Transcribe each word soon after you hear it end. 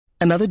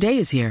Another day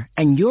is here,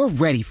 and you're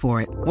ready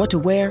for it. What to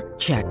wear?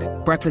 Check.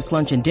 Breakfast,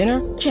 lunch, and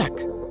dinner? Check.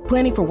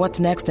 Planning for what's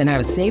next and how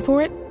to save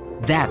for it?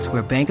 That's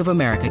where Bank of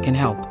America can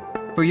help.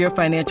 For your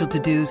financial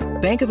to-dos,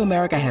 Bank of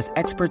America has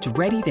experts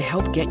ready to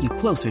help get you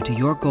closer to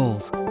your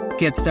goals.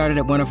 Get started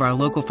at one of our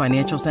local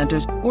financial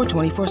centers or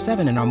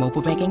 24/7 in our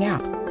mobile banking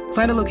app.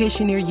 Find a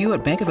location near you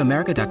at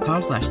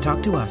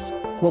bankofamerica.com/talktous.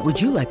 What would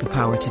you like the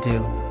power to do?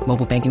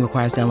 Mobile banking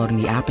requires downloading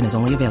the app and is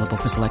only available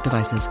for select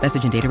devices.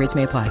 Message and data rates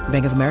may apply.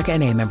 Bank of America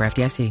N.A., member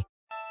FDIC.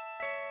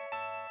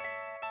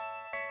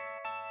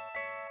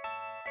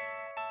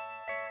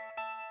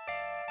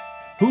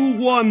 Who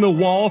won the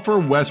Wall for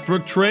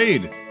Westbrook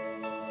trade?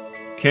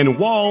 Can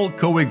Wall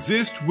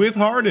coexist with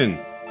Harden?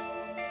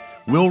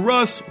 Will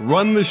Russ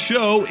run the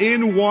show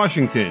in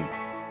Washington?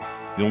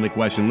 The only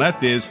question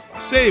left is,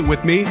 say it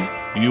with me,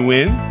 you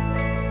in?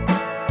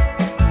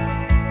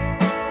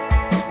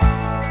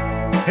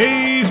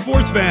 Hey,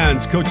 sports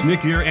fans, Coach Nick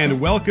here, and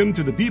welcome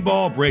to the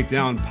B-Ball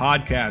Breakdown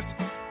podcast.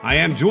 I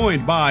am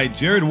joined by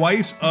Jared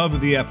Weiss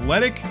of The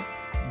Athletic.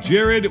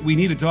 Jared, we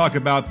need to talk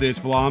about this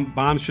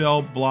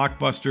bombshell,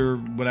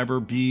 blockbuster, whatever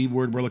B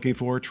word we're looking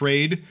for,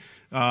 trade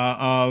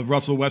of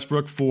Russell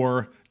Westbrook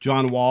for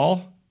John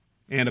Wall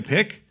and a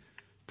pick,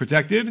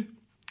 protected.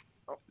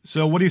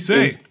 So what do you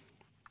say?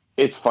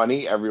 It's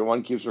funny.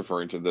 Everyone keeps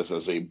referring to this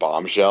as a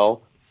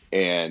bombshell,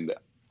 and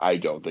I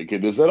don't think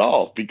it is at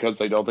all, because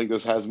I don't think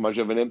this has much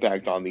of an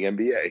impact on the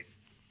NBA.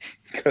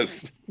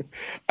 Because,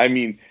 I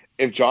mean,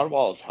 if John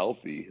Wall is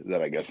healthy,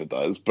 then I guess it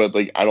does. But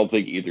I don't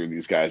think either of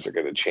these guys are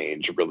going to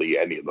change really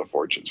any of the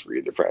fortunes for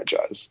either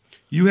franchise.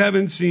 You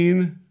haven't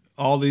seen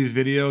all these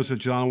videos of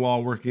John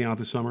Wall working out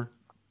this summer?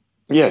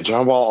 Yeah,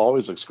 John Wall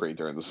always looks great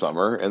during the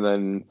summer, and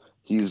then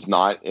he's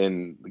not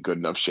in good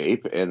enough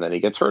shape, and then he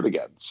gets hurt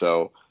again.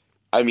 So,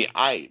 I mean,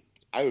 it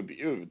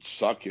would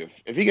suck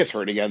if he gets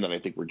hurt again. Then I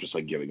think we're just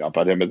giving up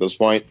on him at this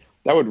point.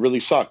 That would really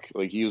suck.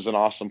 He was an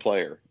awesome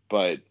player,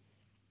 but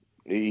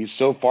he's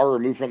so far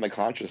removed from the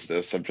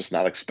consciousness.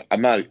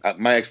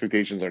 My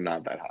expectations are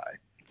not that high.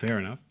 Fair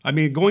enough. I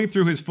mean, going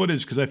through his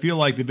footage, because I feel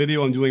like the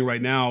video I'm doing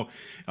right now,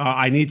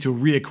 I need to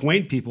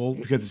reacquaint people,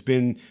 because it's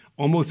been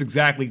almost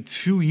exactly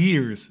 2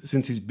 years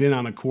since he's been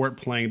on a court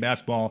playing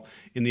basketball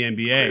in the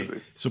NBA.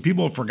 Crazy. So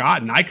people have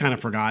forgotten. I kind of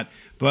forgot.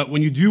 But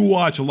when you do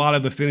watch a lot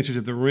of the finishes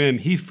at the rim,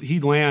 he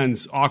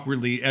lands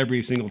awkwardly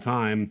every single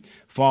time,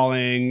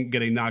 falling,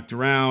 getting knocked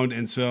around.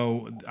 And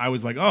so I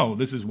was like, oh,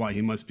 this is why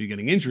he must be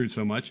getting injured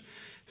so much.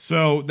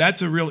 So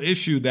that's a real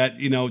issue that,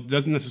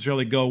 doesn't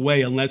necessarily go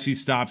away unless he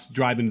stops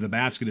driving to the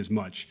basket as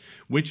much,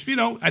 which,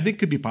 I think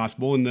could be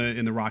possible in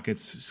the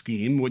Rockets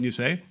scheme, wouldn't you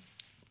say?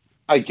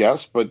 I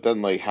guess, but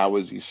then how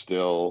is he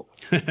still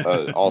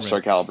an all-star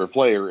Right. caliber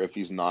player if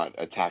he's not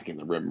attacking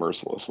the rim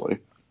mercilessly?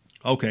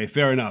 Okay,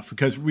 fair enough.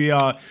 Because we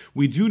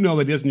do know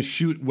that he doesn't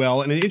shoot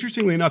well, and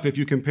interestingly enough, if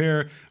you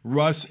compare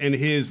Russ and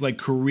his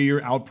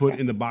career output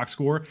in the box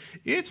score,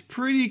 it's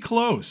pretty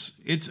close.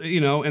 It's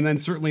and then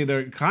certainly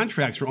the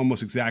contracts are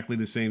almost exactly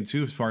the same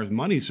too as far as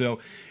money. So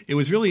it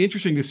was really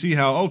interesting to see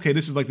how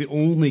this is the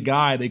only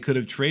guy they could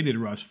have traded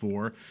Russ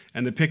for,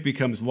 and the pick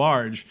becomes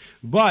large.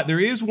 But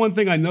there is one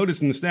thing I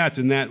noticed in the stats,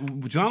 in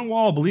that John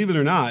Wall, believe it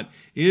or not,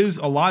 is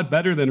a lot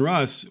better than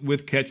Russ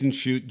with catch and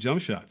shoot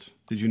jump shots.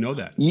 Did you know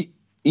that?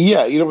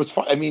 Yeah, what's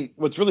fun? I mean,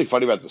 what's really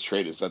funny about this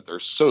trade is that they're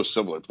so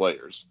similar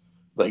players.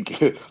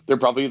 They're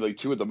probably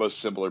two of the most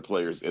similar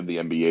players in the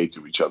NBA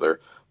to each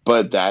other.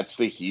 But that's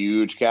the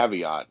huge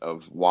caveat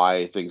of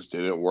why things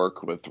didn't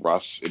work with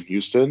Russ in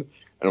Houston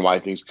and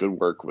why things could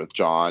work with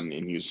John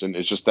in Houston.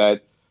 It's just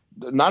that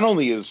not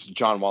only is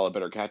John Wall a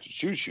better catch and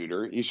shoot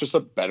shooter, he's just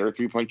a better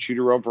three-point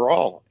shooter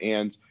overall.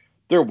 And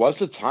there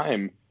was a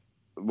time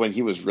when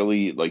he was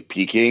really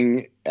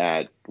peaking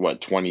at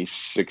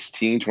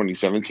 2016,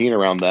 2017,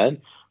 around then,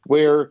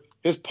 where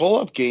his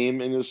pull-up game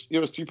and his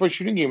three-point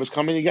shooting game was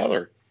coming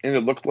together, and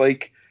it looked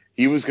like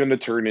he was going to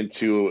turn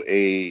into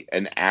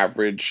an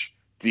average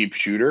deep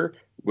shooter,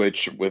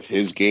 which with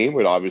his game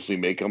would obviously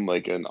make him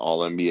an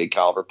all-NBA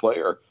caliber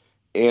player.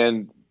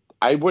 And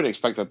I wouldn't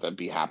expect that to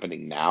be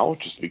happening now,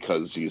 just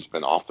because he's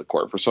been off the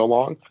court for so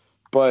long.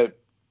 But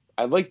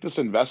I like this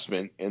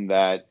investment in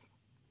that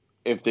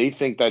if they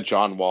think that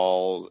John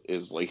Wall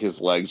is his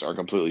legs are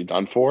completely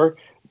done for,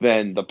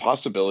 then the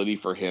possibility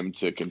for him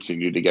to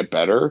continue to get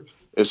better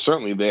is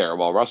certainly there.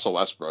 While Russell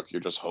Westbrook,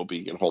 you're just hoping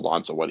he can hold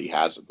on to what he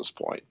has at this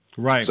point.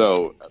 Right.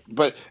 So,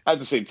 but at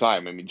the same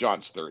time, I mean,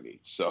 John's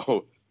 30,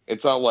 so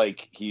it's not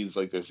like he's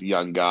this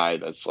young guy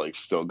that's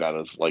still got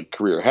his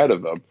career ahead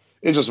of him.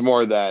 It's just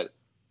more that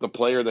the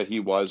player that he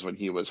was when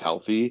he was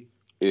healthy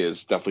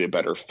is definitely a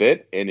better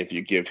fit. And if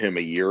you give him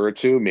a year or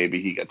two,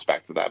 maybe he gets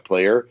back to that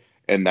player.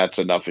 And that's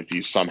enough if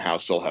you somehow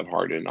still have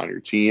Harden on your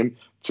team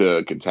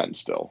to contend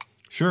still.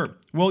 Sure.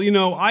 Well,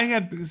 I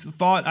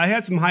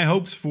had some high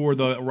hopes for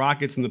the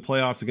Rockets in the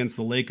playoffs against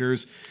the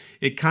Lakers.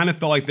 It kind of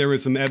felt like there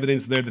was some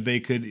evidence there that they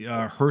could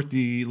hurt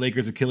the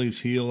Lakers' Achilles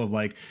heel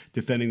of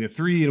defending the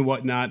three and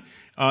whatnot.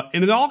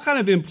 And it all kind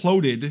of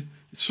imploded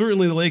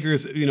certainly the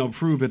Lakers,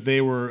 proved that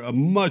they were a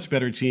much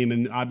better team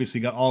and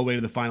obviously got all the way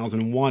to the finals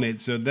and won it.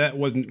 So that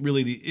wasn't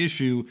really the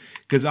issue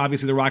because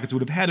obviously the Rockets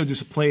would have had to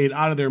just play it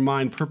out of their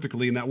mind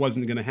perfectly and that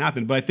wasn't going to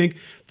happen. But I think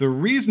the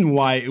reason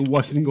why it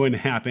wasn't going to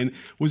happen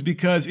was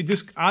because it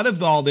just, out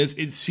of all this,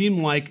 it seemed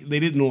like they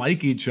didn't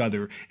like each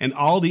other and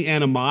all the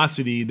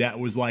animosity that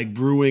was like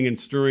brewing and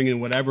stirring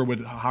and whatever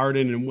with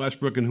Harden and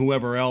Westbrook and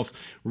whoever else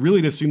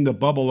really just seemed to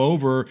bubble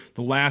over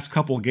the last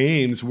couple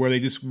games where they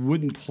just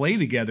wouldn't play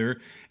together.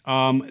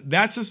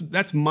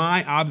 That's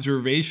my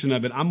observation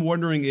of it. I'm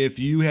wondering if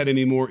you had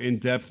any more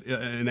in-depth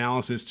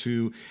analysis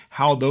to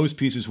how those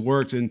pieces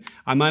worked. And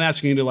I'm not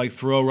asking you to like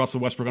throw Russell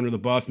Westbrook under the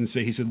bus and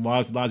say he's a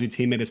lousy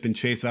teammate that's been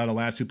chased out of the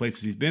last two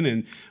places he's been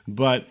in.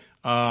 But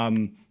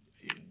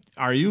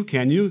are you?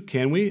 Can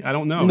we? I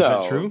don't know. No.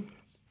 Is that true?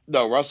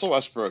 No, Russell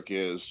Westbrook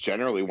is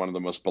generally one of the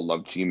most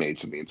beloved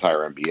teammates in the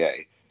entire NBA.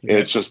 Okay.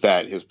 It's just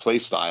that his play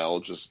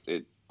style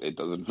it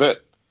doesn't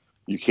fit.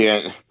 You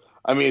can't.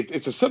 I mean,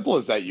 it's as simple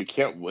as that. You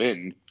can't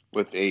win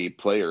with a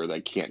player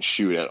that can't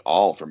shoot at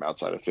all from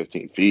outside of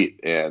 15 feet.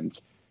 And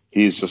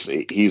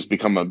he's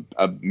become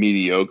a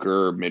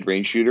mediocre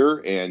mid-range shooter,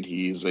 and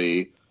he's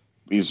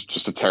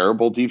just a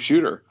terrible deep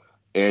shooter.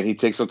 And he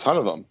takes a ton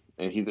of them,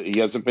 and he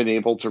hasn't been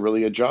able to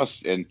really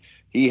adjust. And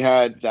he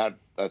had that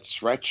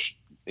stretch,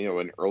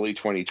 in early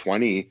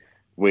 2020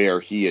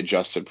 where he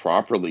adjusted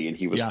properly and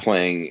he was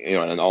playing,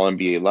 at an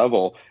all-NBA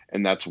level.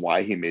 And that's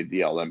why he made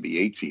the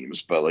all-NBA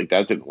teams. But like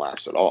that didn't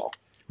last at all.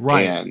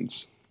 Right. And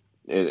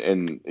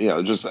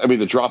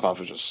the drop-off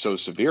was just so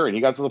severe. And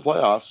he got to the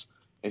playoffs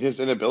and his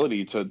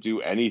inability to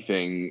do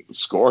anything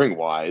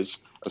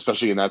scoring-wise,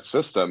 especially in that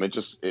system,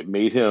 it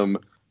made him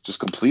just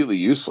completely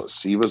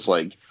useless. He was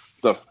like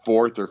the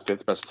fourth or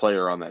fifth best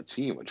player on that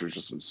team, which was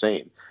just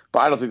insane. But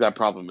I don't think that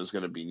problem is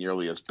going to be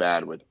nearly as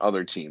bad with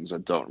other teams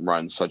that don't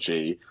run such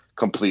a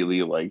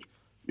completely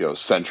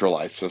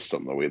centralized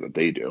system the way that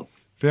they do.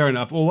 Fair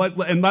enough. Well,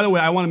 and by the way,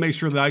 I want to make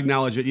sure that I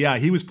acknowledge it. Yeah,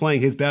 he was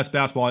playing his best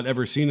basketball I'd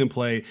ever seen him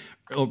play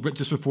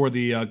just before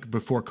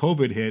before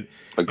COVID hit.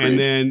 Agreed. And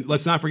then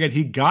let's not forget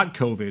he got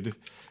COVID,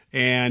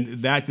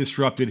 and that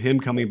disrupted him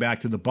coming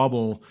back to the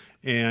bubble.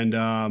 And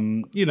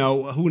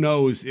who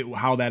knows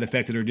how that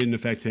affected or didn't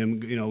affect him,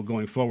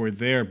 going forward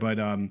there. But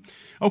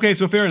okay,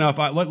 so fair enough.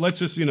 Let's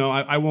just,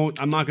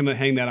 I'm not going to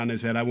hang that on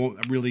his head. I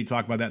won't really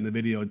talk about that in the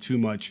video too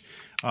much.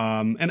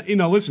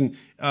 Listen,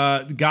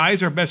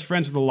 guys are best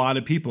friends with a lot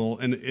of people,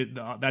 and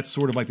that's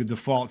sort of like the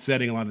default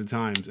setting a lot of the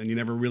times, and you're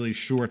never really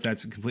sure if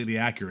that's completely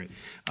accurate.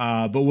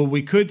 But what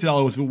we could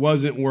tell was it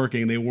wasn't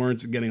working. They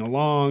weren't getting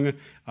along.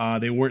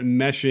 They weren't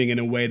meshing in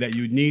a way that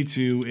you'd need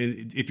to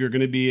if you're going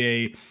to be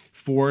a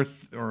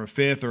fourth or a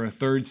fifth or a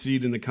third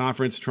seed in the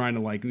conference trying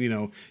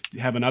to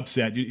have an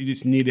upset. You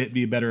just need to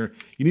be better.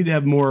 You need to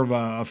have more of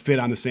a fit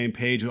on the same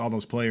page with all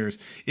those players.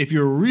 If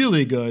you're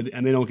really good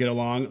and they don't get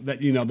along,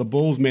 that the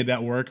Bulls made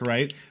that work,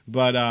 right?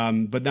 But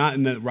not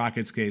in the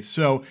Rockets case.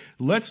 So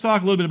let's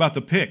talk a little bit about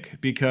the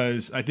pick,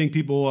 because I think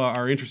people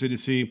are interested to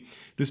see.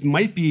 This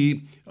might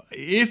be,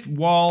 if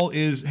Wall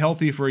is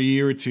healthy for a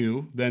year or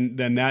two, then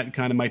that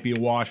kind of might be a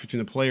wash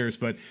between the players.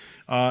 But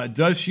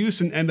does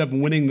Houston end up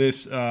winning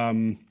this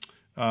deal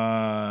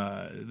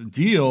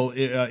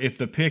if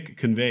the pick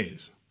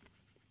conveys?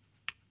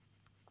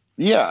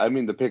 Yeah, I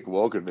mean, the pick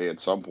will convey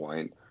at some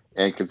point.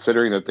 And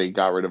considering that they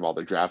got rid of all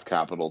their draft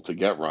capital to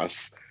get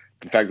Russ,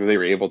 the fact that they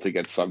were able to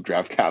get some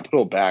draft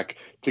capital back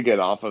to get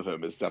off of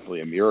him is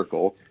definitely a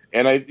miracle.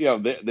 And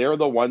they're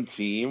the one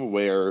team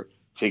where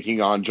taking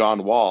on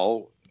John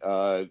Wall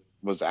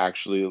was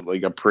actually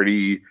a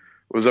pretty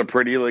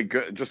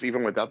good, just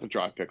even without the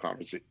draft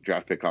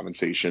pick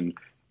compensation,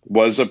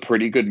 was a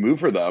pretty good move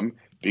for them,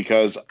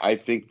 because I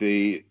think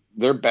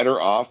they're better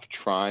off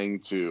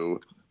trying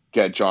to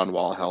get John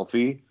Wall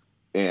healthy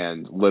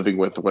and living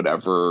with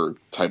whatever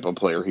type of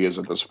player he is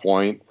at this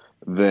point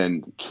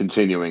than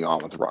continuing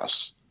on with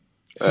Russ.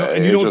 So,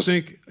 and you don't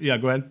think? Yeah,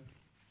 go ahead.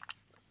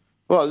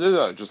 Well,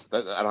 no, I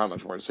don't have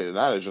much more to say to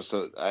that. It's just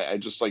I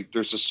just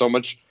there's just so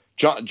much.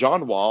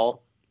 John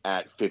Wall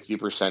at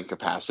 50%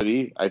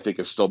 capacity, I think,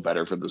 is still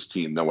better for this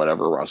team than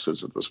whatever Russ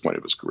is at this point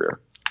of his career.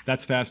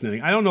 That's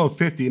fascinating. I don't know if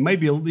 50. It might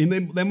be.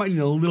 They might need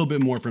a little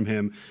bit more from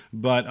him,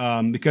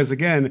 but because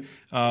again,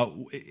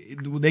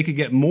 they could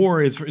get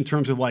more in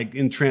terms of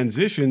in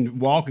transition.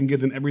 Wall can give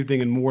them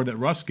everything and more that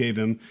Russ gave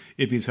him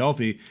if he's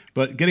healthy.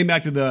 But getting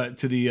back to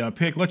the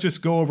pick, let's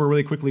just go over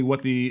really quickly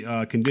what the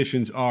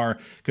conditions are,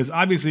 because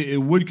obviously it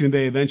would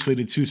convey eventually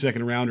to 2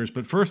 second rounders.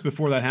 But first,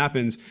 before that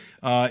happens,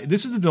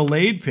 this is a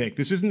delayed pick.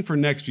 This isn't for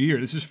next year.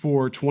 This is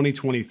for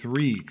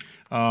 2023.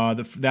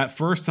 That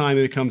first time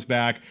it comes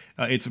back,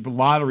 it's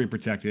lottery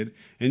protected,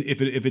 and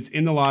if it's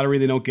in the lottery,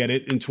 they don't get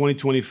it. In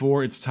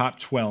 2024, it's top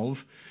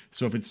 12.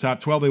 So if it's top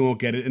 12, they won't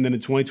get it. And then in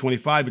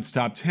 2025, it's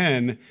top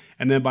 10.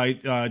 And then by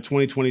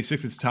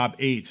 2026, it's top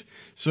 8.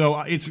 So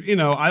it's,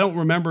 I don't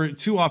remember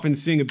too often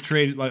seeing a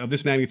trade like of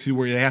this magnitude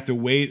where they have to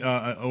wait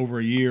over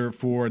a year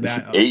for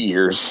that. 8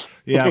 years.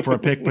 Yeah, for a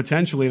pick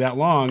potentially that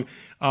long.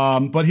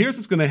 But here's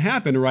what's going to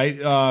happen, right?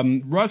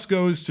 Russ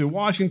goes to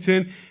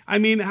Washington. I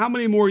mean, how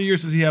many more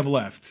years does he have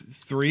left?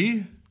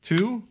 3?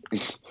 2?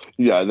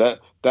 Yeah,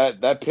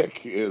 that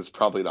pick is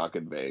probably not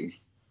conveying.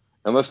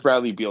 Unless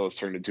Bradley Beal has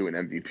turned into an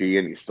MVP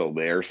and he's still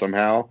there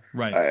somehow,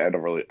 right? I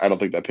don't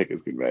think that pick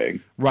is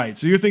conveying. Right.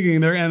 So you're thinking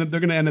they're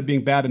going to end up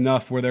being bad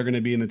enough where they're going to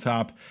be in the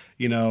top,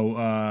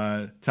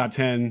 top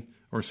 10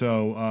 or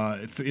so,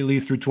 at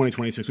least through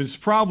 2026, which is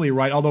probably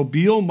right. Although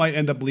Beal might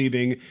end up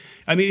leaving.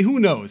 I mean, who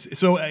knows?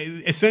 So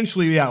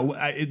essentially,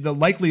 the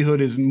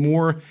likelihood is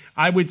more,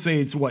 I would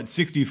say it's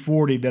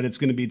 60-40 that it's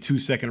going to be 2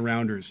 second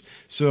rounders.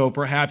 So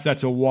perhaps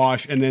that's a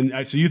wash. And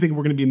then, so you think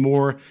we're going to be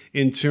more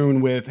in tune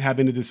with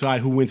having to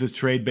decide who wins this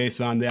trade based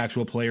on the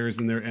actual players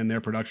and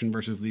their production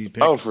versus the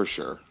pick? Oh, for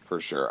sure.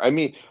 I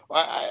mean,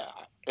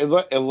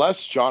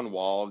 unless John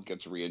Wall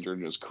gets re-injured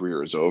and his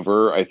career is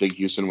over, I think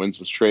Houston wins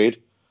this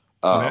trade.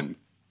 Okay.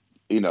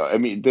 I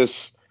mean,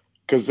 this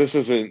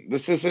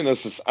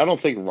isn't I don't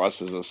think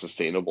Russ is a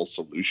sustainable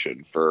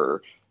solution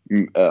for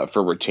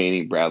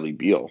retaining Bradley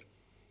Beal.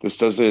 This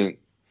doesn't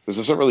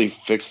really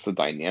fix the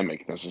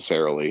dynamic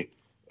necessarily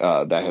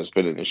that has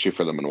been an issue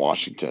for them in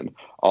Washington.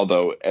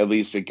 Although at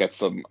least it gets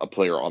them a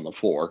player on the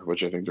floor,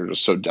 which I think they're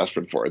just so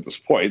desperate for at this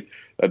point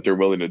that they're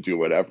willing to do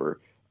whatever.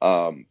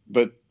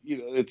 But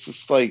it's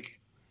just like,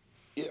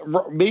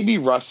 maybe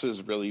Russ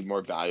is really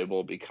more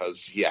valuable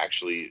because he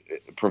actually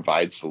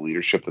provides the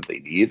leadership that they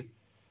need.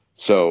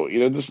 So,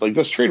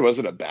 this trade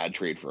wasn't a bad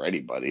trade for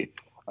anybody.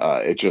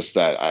 It's just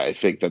that I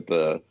think that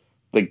the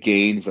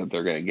gains that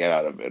they're going to get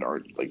out of it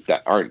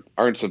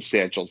aren't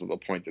substantial to the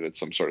point that it's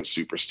some sort of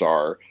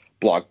superstar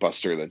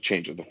blockbuster that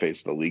changes the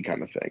face of the league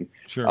kind of thing.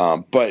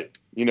 Sure. But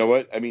you know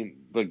what? I mean,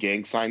 the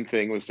gang sign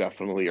thing was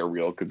definitely a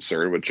real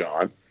concern with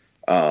John.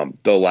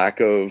 The lack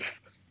of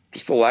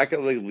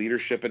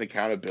leadership and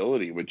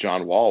accountability with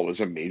John Wall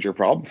was a major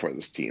problem for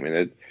this team.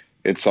 And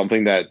it's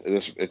something that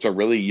it's a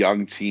really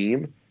young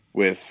team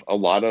with a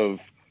lot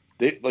of,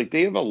 they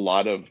have a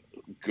lot of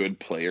good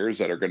players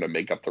that are going to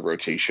make up the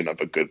rotation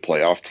of a good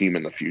playoff team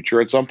in the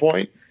future at some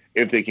point,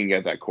 if they can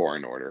get that core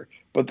in order.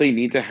 But they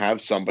need to have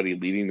somebody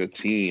leading the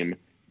team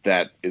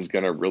that is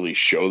going to really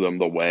show them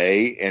the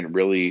way and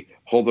really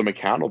hold them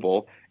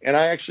accountable. And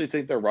I actually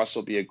think that Russ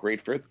will be a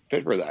great fit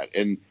for that.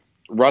 And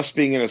Russ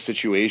being in a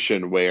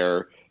situation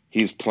where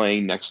he's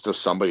playing next to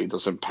somebody who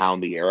doesn't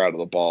pound the air out of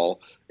the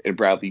ball, and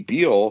Bradley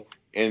Beal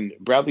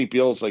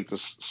is like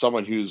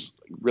someone who's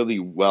really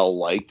well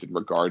liked and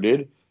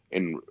regarded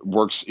and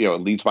works,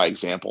 leads by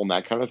example and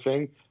that kind of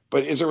thing,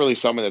 but isn't really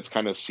someone that's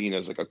kind of seen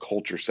as like a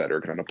culture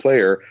setter kind of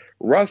player.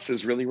 Russ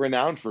is really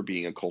renowned for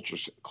being a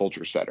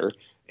culture setter.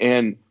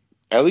 And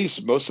at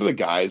least most of the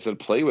guys that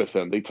play with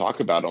him, they talk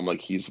about him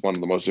like he's one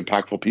of the most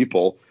impactful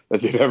people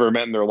that they've ever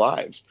met in their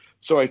lives.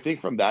 So I think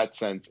from that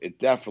sense, it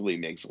definitely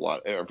makes a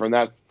lot from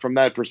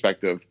that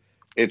perspective.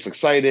 It's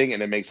exciting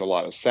and it makes a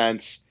lot of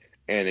sense.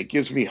 And it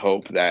gives me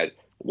hope that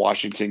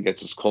Washington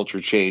gets this culture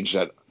change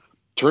that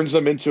turns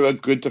them into a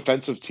good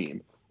defensive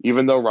team.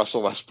 Even though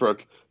Russell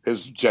Westbrook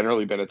has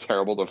generally been a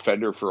terrible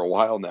defender for a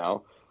while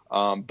now,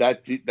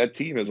 that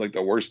team is like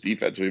the worst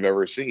defense we've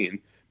ever seen.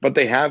 But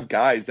they have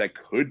guys that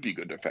could be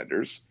good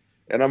defenders.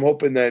 And I'm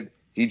hoping that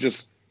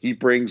he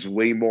brings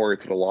way more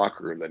to the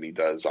locker room than he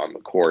does on the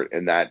court,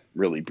 and that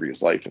really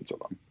breathes life into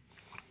them.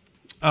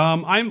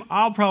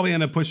 I'll probably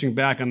end up pushing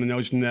back on the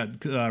notion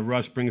that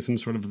Russ brings some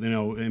sort of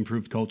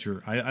improved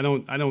culture. I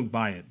don't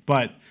buy it,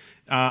 but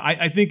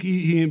I think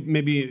he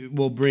maybe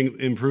will bring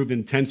improved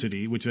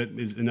intensity, which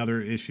is another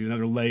issue,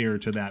 another layer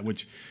to that,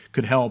 which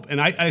could help. And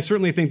I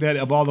certainly think that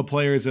of all the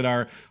players that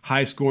are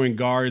high-scoring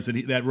guards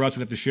that Russ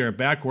would have to share a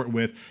backcourt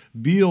with,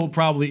 Beal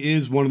probably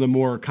is one of the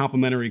more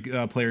complementary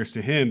players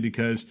to him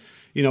because,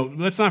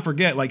 let's not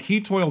forget, like he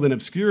toiled in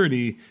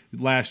obscurity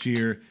last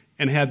year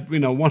and had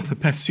one of the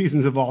best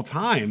seasons of all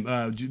time.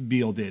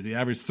 Beal did. He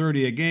averaged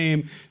 30 a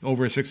game,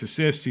 over 6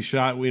 assists. He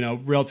shot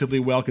relatively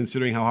well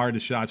considering how hard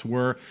his shots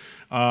were.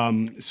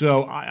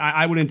 So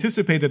I would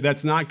anticipate that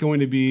that's not going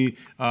to be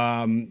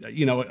a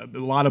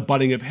lot of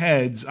butting of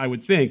heads, I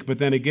would think. But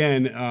then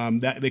again,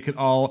 that they could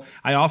all.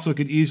 I also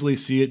could easily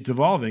see it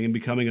devolving and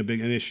becoming an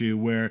issue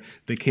where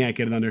they can't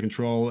get it under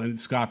control, and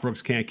Scott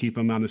Brooks can't keep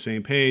them on the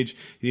same page.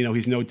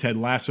 He's no Ted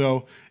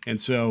Lasso, and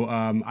so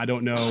I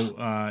don't know.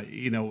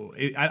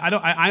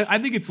 I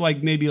think it's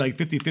like maybe like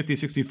 50-50,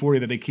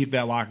 60-40 that they keep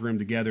that locker room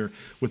together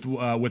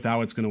with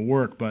how it's going to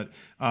work. But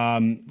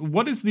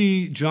what is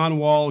the John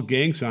Wall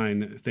gang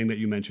sign thing that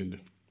you mentioned?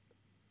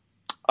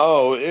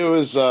 Oh, it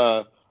was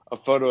a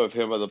photo of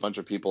him with a bunch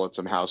of people at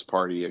some house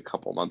party a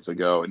couple months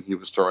ago, and he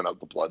was throwing up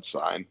the blood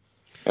sign.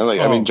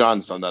 And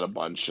John's done that a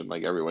bunch, and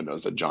like everyone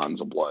knows that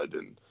John's a blood,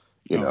 and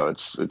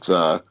it's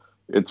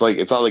it's like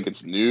it's not like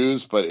it's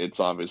news, but it's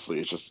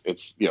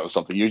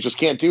something you just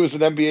can't do as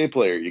an NBA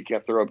player. You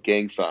can't throw up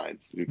gang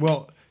signs.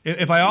 Well,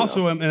 if I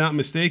also am not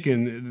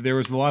mistaken, there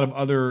was a lot of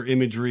other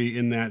imagery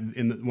in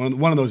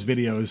one of those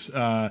videos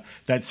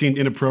that seemed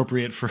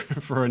inappropriate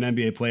for an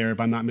NBA player. If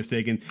I'm not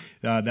mistaken,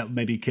 that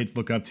maybe kids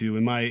look up to.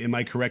 Am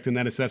I correct in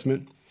that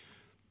assessment?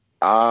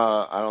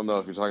 I don't know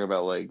if you're talking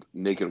about like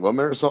naked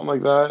women or something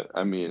like that.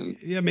 I mean,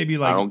 yeah, maybe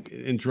like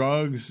in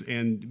drugs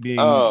and being.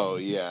 Oh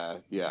yeah.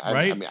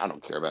 Right? I mean, I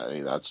don't care about any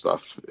of that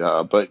stuff.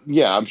 But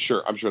yeah, I'm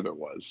sure there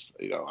was.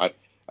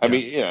 I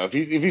mean,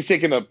 if he's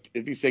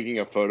taking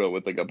a photo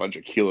with like a bunch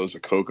of kilos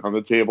of coke on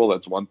the table,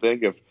 that's one thing.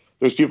 If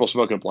there's people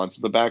smoking blunts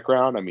in the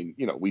background, I mean,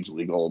 weed's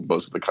legal in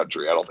most of the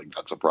country. I don't think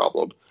that's a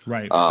problem.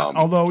 Right.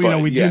 Although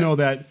we do know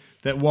that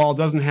Wall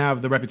doesn't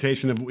have the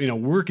reputation of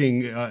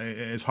working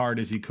as hard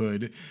as he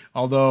could.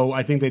 Although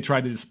I think they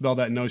tried to dispel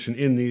that notion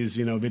in these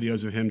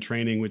videos of him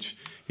training, which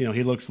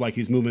he looks like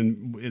he's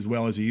moving as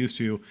well as he used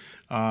to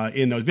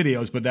in those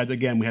videos. But that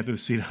again, we have to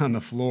see it on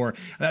the floor.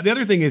 The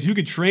other thing is you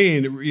could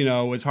train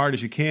as hard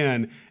as you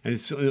can, and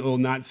it will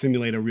not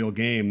simulate a real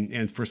game.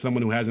 And for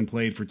someone who hasn't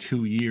played for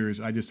 2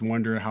 years, I just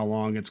wonder how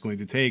long it's going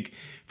to take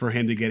for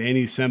him to get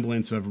any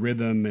semblance of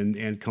rhythm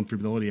and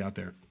comfortability out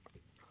there.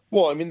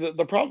 Well, I mean,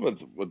 the problem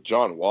with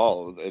John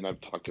Wall, and I've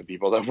talked to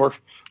people that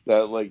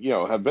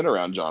have been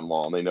around John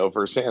Wall, and they know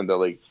firsthand that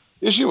the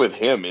issue with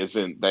him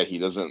isn't that he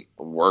doesn't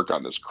work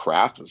on his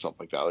craft and stuff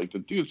like that. Like the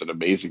dude's an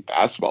amazing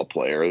basketball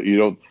player.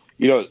 You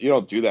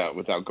don't do that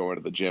without going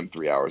to the gym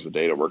 3 hours a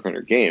day to work on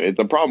your game.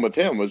 The problem with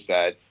him was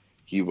that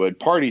he would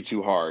party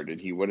too hard and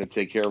he wouldn't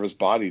take care of his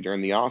body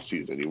during the off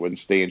season. He wouldn't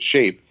stay in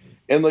shape.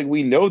 And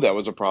we know that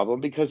was a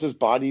problem because his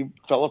body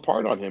fell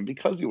apart on him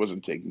because he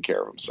wasn't taking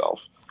care of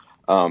himself.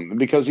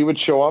 Because he would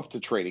show up to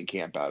training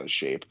camp out of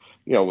shape.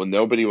 When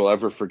nobody will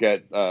ever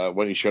forget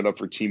when he showed up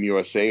for Team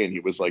USA and he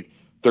was like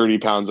 30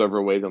 pounds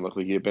overweight and looked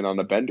like he had been on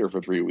a bender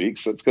for 3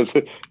 weeks. That's because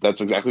that's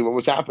exactly what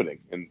was happening.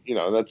 And,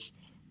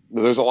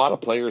 there's a lot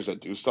of players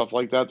that do stuff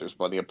like that. There's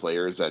plenty of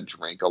players that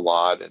drink a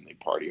lot and they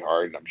party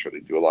hard, and I'm sure they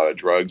do a lot of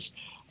drugs.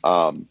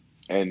 And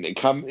it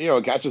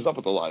catches up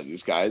with a lot of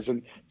these guys.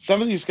 And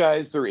some of these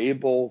guys, they're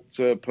able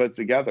to put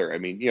together. I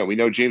mean, we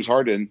know James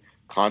Harden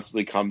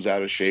constantly comes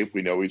out of shape.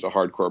 We know he's a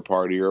hardcore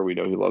partier. We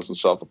know he loves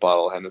himself a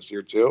bottle of Hennessy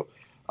or two.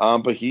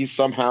 But he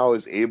somehow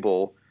is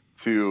able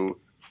to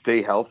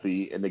stay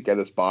healthy and to get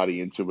his body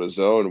into a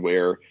zone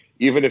where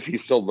even if he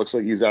still looks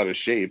like he's out of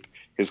shape,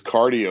 his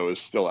cardio is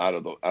still out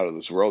of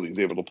this world. He's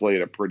able to play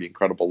at a pretty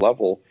incredible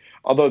level.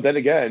 Although then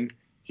again,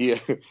 he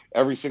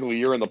every single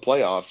year in the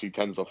playoffs, he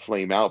tends to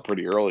flame out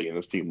pretty early and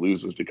his team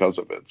loses because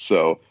of it.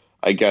 So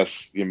I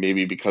guess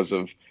maybe because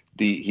of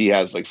he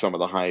has some of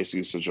the highest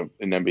usage in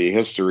NBA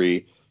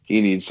history.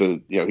 He needs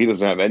to, he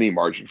doesn't have any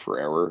margin for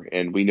error.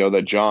 And we know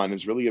that John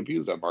has really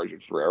abused that margin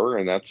for error.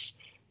 And that's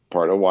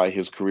part of why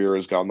his career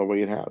has gone the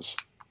way it has.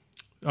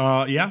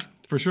 Yeah,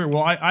 for sure.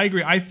 Well, I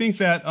agree. I think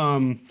that,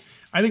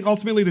 I think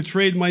ultimately the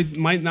trade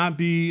might not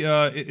be,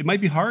 it might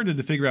be harder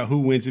to figure out who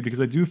wins it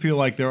because I do feel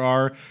like there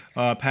are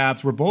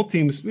paths where both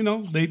teams,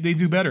 they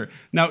do better.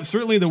 Now,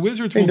 certainly the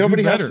Wizards will do better.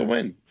 Nobody has to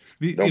win.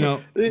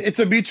 It's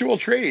a mutual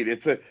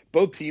trade.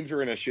 Both teams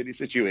are in a shitty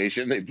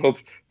situation. They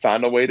both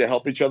found a way to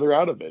help each other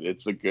out of it.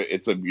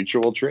 It's a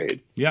mutual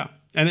trade. Yeah,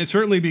 and it's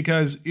certainly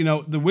because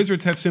the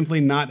Wizards have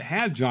simply not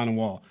had John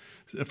Wall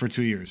for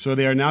 2 years, so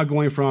they are now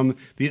going from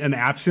an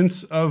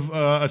absence of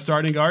a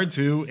starting guard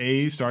to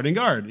a starting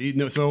guard.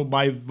 So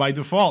by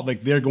default,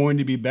 they're going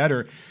to be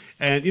better.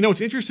 And, what's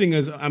interesting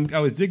is I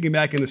was digging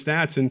back in the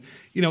stats, and,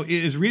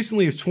 as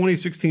recently as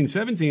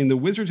 2016-17, the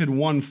Wizards had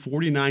won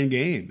 49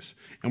 games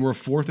and were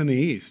fourth in the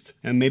East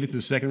and made it to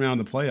the second round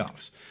of the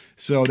playoffs.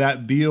 So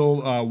that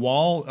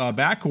Beal-Wall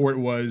backcourt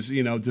was,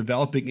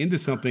 developing into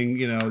something,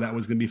 that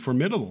was going to be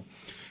formidable.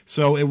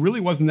 So it really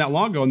wasn't that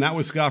long ago, and that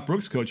was Scott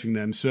Brooks coaching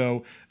them.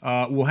 So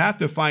we'll have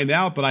to find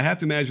out, but I have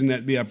to imagine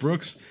that,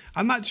 Brooks,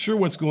 I'm not sure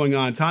what's going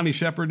on. Tommy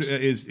Shepard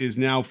is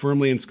now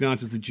firmly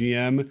ensconced as the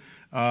GM,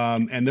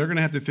 and they're going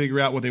to have to figure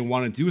out what they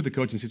want to do with the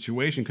coaching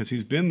situation because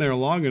he's been there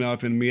long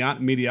enough and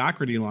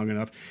mediocrity long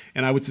enough,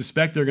 and I would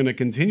suspect they're going to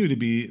continue to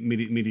be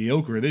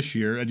mediocre this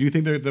year. Do you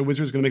think the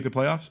Wizards are going to make the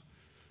playoffs?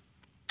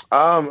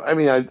 I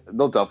mean, I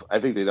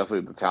think they definitely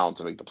have the talent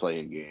to make the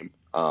play-in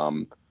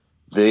game.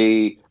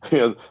 The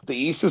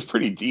East is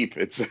pretty deep.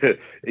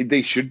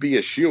 They should be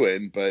a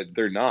shoo-in, but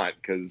they're not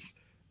because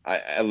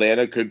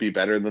Atlanta could be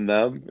better than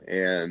them,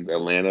 and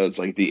Atlanta is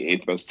the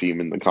 8th best team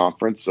in the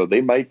conference, so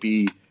they might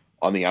be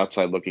on the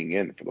outside looking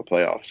in for the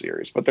playoff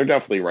series. But they're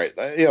definitely right.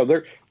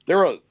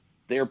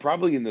 They're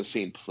probably in the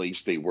same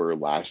place they were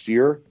last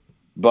year,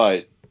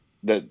 but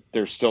that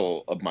they're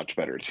still a much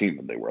better team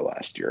than they were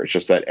last year. It's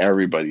just that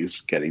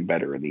everybody's getting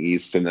better in the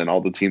East, and then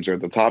all the teams are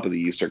at the top of the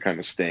East are kind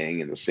of staying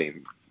in the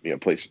same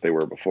place that they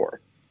were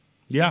before.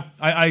 Yeah,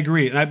 I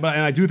agree, and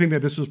I do think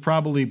that this was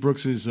probably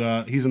Brooks's.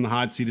 He's in the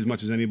hot seat as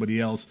much as anybody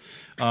else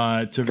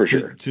For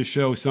sure. to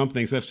show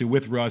something, especially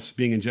with Russ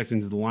being injected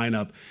into the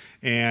lineup.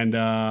 And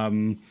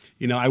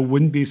I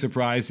wouldn't be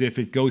surprised if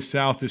it goes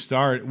south to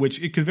start,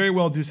 which it could very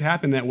well just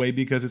happen that way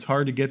because it's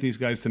hard to get these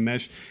guys to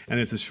mesh, and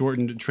it's a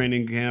shortened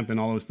training camp and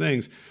all those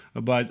things.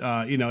 But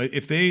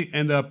if they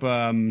end up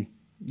 5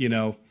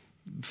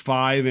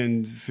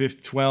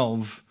 and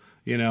 12.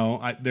 They're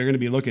going to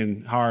be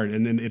looking hard,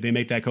 and then if they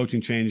make that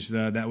coaching change,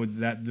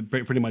 that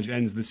pretty much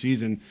ends the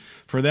season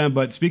for them.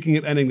 But speaking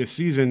of ending the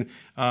season,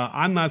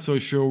 I'm not so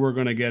sure we're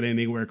going to get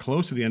anywhere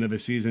close to the end of the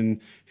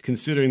season,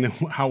 considering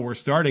how we're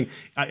starting.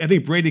 I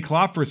think Brady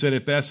Klopfer said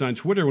it best on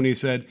Twitter when he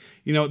said,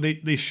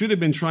 they should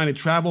have been trying to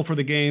travel for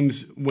the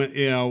games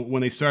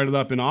when they started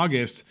up in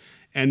August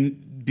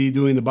and be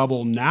doing the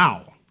bubble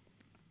now.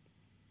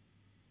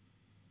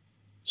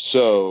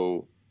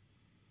 So,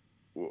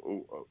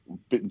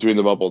 doing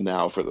the bubble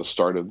now for the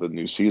start of the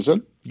new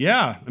season.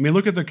 Yeah, I mean,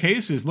 look at the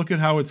cases. Look at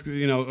how it's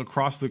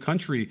across the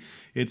country.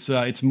 It's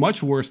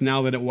much worse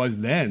now than it was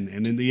then.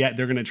 And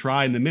they're going to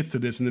try in the midst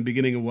of this, in the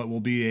beginning of what will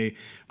be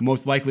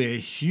most likely a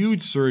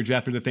huge surge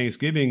after the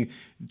Thanksgiving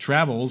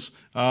travels.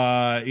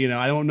 I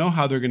don't know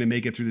how they're going to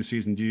make it through the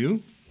season. Do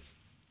you?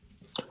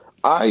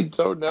 I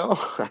don't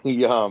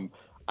know.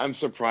 I'm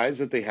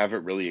surprised that they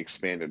haven't really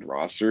expanded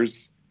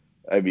rosters.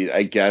 I mean,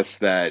 I guess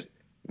that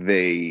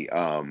they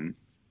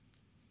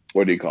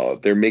what do you call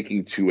it? They're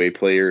making two-way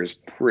players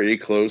pretty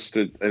close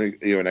to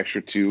an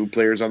extra 2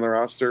 players on the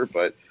roster,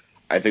 but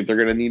I think they're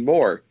going to need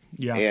more.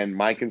 Yeah. And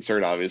my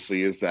concern,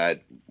 obviously, is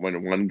that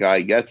when one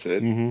guy gets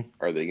it,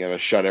 are they going to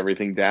shut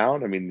everything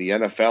down? I mean, the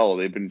NFL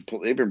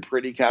they've been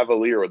pretty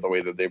cavalier with the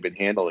way that they've been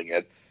handling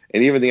it,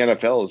 and even the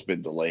NFL has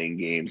been delaying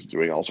games,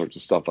 doing all sorts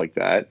of stuff like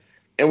that.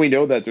 And we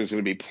know that there's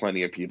going to be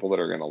plenty of people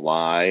that are going to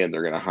lie and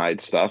they're going to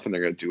hide stuff and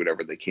they're going to do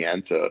whatever they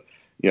can to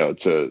they're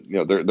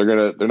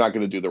not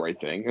going to do the right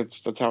thing.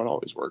 That's how it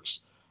always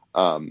works.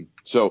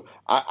 So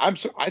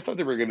I thought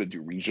they were going to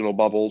do regional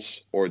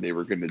bubbles, or they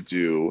were going to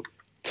do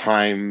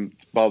time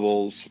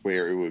bubbles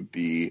where it would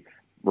be,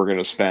 we're going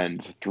to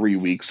spend 3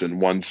 weeks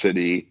in one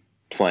city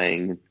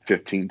playing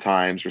 15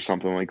 times or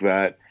something like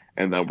that.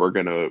 And then we're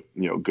going to,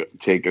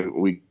 take a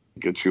week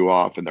or 2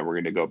 off, and then we're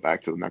going to go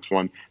back to the next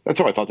one. That's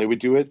how I thought they would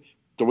do it.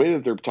 The way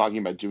that they're talking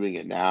about doing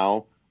it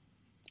now,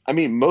 I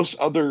mean, most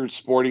other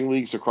sporting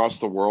leagues across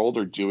the world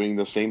are doing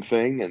the same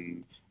thing,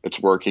 and it's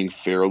working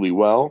fairly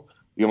well.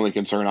 The only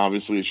concern,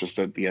 obviously, is just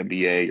that the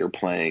NBA, you're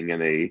playing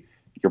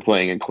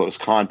in close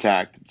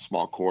contact, in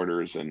small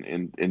quarters,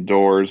 and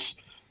indoors,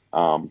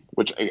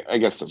 which I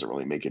guess doesn't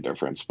really make a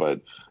difference.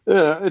 But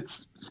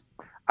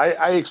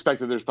I expect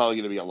that there's probably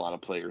going to be a lot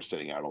of players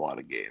sitting out a lot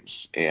of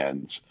games,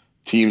 and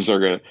teams are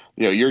going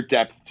to, your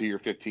depth to your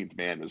 15th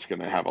man is going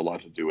to have a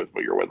lot to do with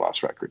what your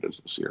win-loss record is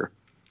this year.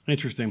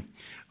 Interesting.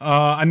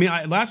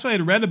 Last I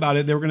had read about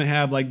it, they were going to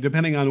have,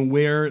 depending on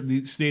where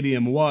the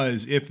stadium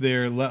was, if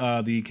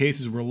the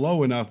cases were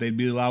low enough, they'd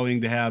be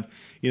allowing to have,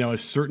 a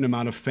certain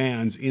amount of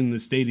fans in the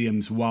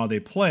stadiums while they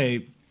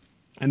play.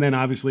 And then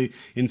obviously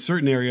in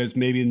certain areas,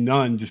 maybe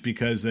none, just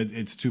because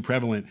it's too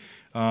prevalent.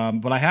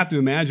 But I have to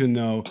imagine,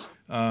 though,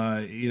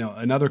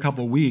 another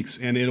couple of weeks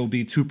and it'll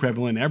be too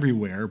prevalent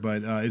everywhere.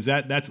 But was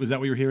that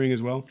what you're hearing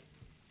as well?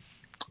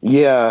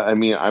 Yeah, I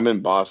mean, I'm in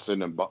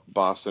Boston, and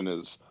Boston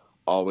has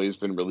always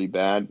been really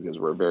bad because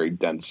we're a very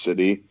dense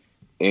city,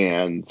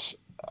 and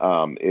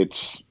I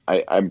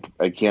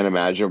can't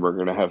imagine we're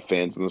going to have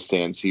fans in the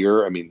stands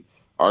here. I mean,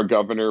 our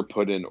governor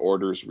put in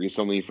orders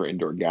recently for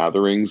indoor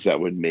gatherings that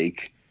would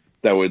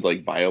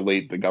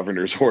violate the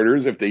governor's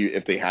orders if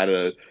they had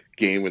a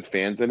game with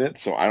fans in it.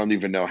 So I don't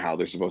even know how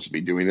they're supposed to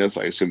be doing this.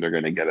 I assume they're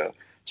going to get a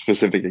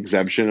specific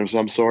exemption of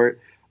some sort,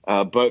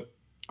 but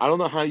I don't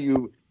know how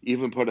you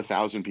even put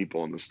 1,000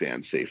 people in the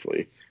stands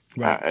safely.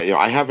 Right.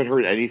 I haven't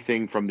heard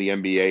anything from the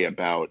NBA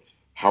about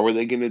how are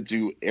they going to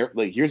do air.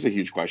 Here's a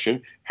huge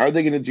question: how are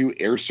they going to do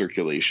air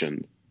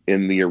circulation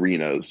in the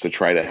arenas to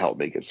try to help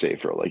make it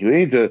safer?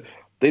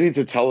 They need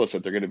to tell us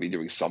that they're going to be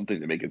doing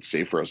something to make it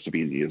safe for us to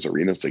be in these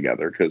arenas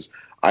together. Because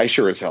I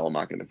sure as hell am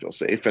not going to feel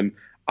safe. And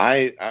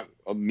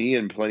me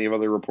and plenty of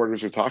other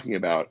reporters are talking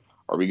about: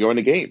 are we going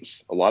to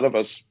games? A lot of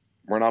us,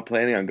 we're not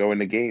planning on going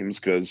to games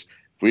because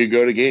if we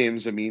go to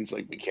games, it means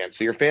we can't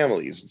see our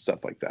families and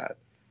stuff like that.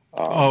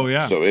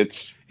 So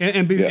it's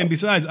and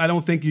besides, I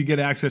don't think you get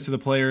access to the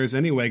players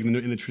anyway in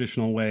the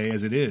traditional way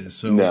as it is.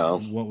 So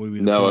what would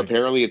be the point?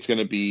 Apparently it's going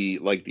to be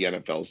like the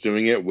NFL's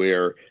doing it,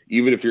 where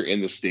even if you're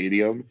in the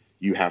stadium,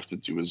 you have to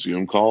do a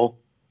Zoom call.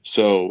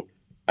 So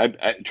I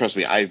trust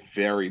me, I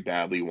very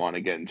badly want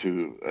to get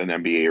into an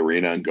NBA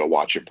arena and go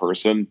watch in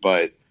person,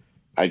 but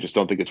I just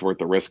don't think it's worth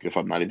the risk if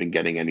I'm not even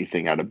getting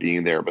anything out of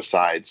being there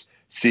besides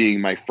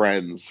seeing my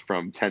friends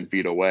from 10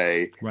 feet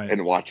away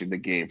and watching the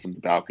game from the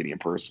balcony in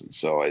person.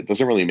 So it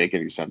doesn't really make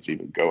any sense to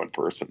even go in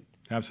person.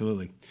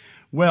 Absolutely.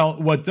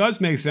 Well, what does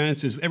make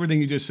sense is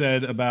everything you just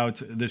said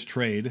about this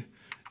trade.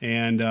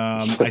 And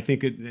I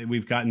think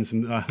we've gotten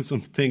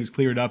some things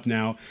cleared up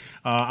now.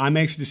 I'm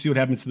anxious to see what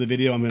happens to the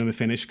video I'm going to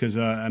finish because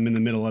I'm in the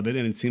middle of it,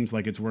 and it seems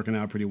like it's working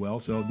out pretty well.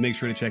 So make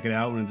sure to check it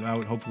out when it's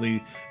out,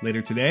 hopefully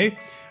later today.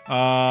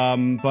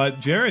 But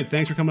Jared,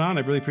 thanks for coming on.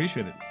 I really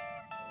appreciate it.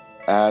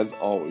 As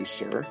always,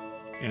 sir.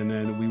 And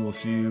then we will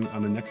see you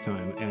on the next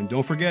time. And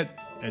don't forget,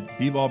 at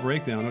B-Ball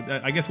Breakdown,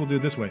 I guess we'll do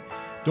it this way.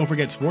 Don't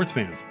forget, sports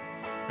fans,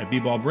 at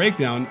B-Ball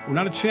Breakdown, we're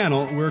not a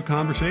channel, we're a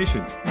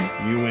conversation.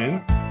 You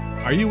in?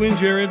 Are you in,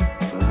 Jared?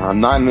 I'm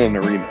not in an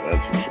arena,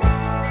 that's for sure.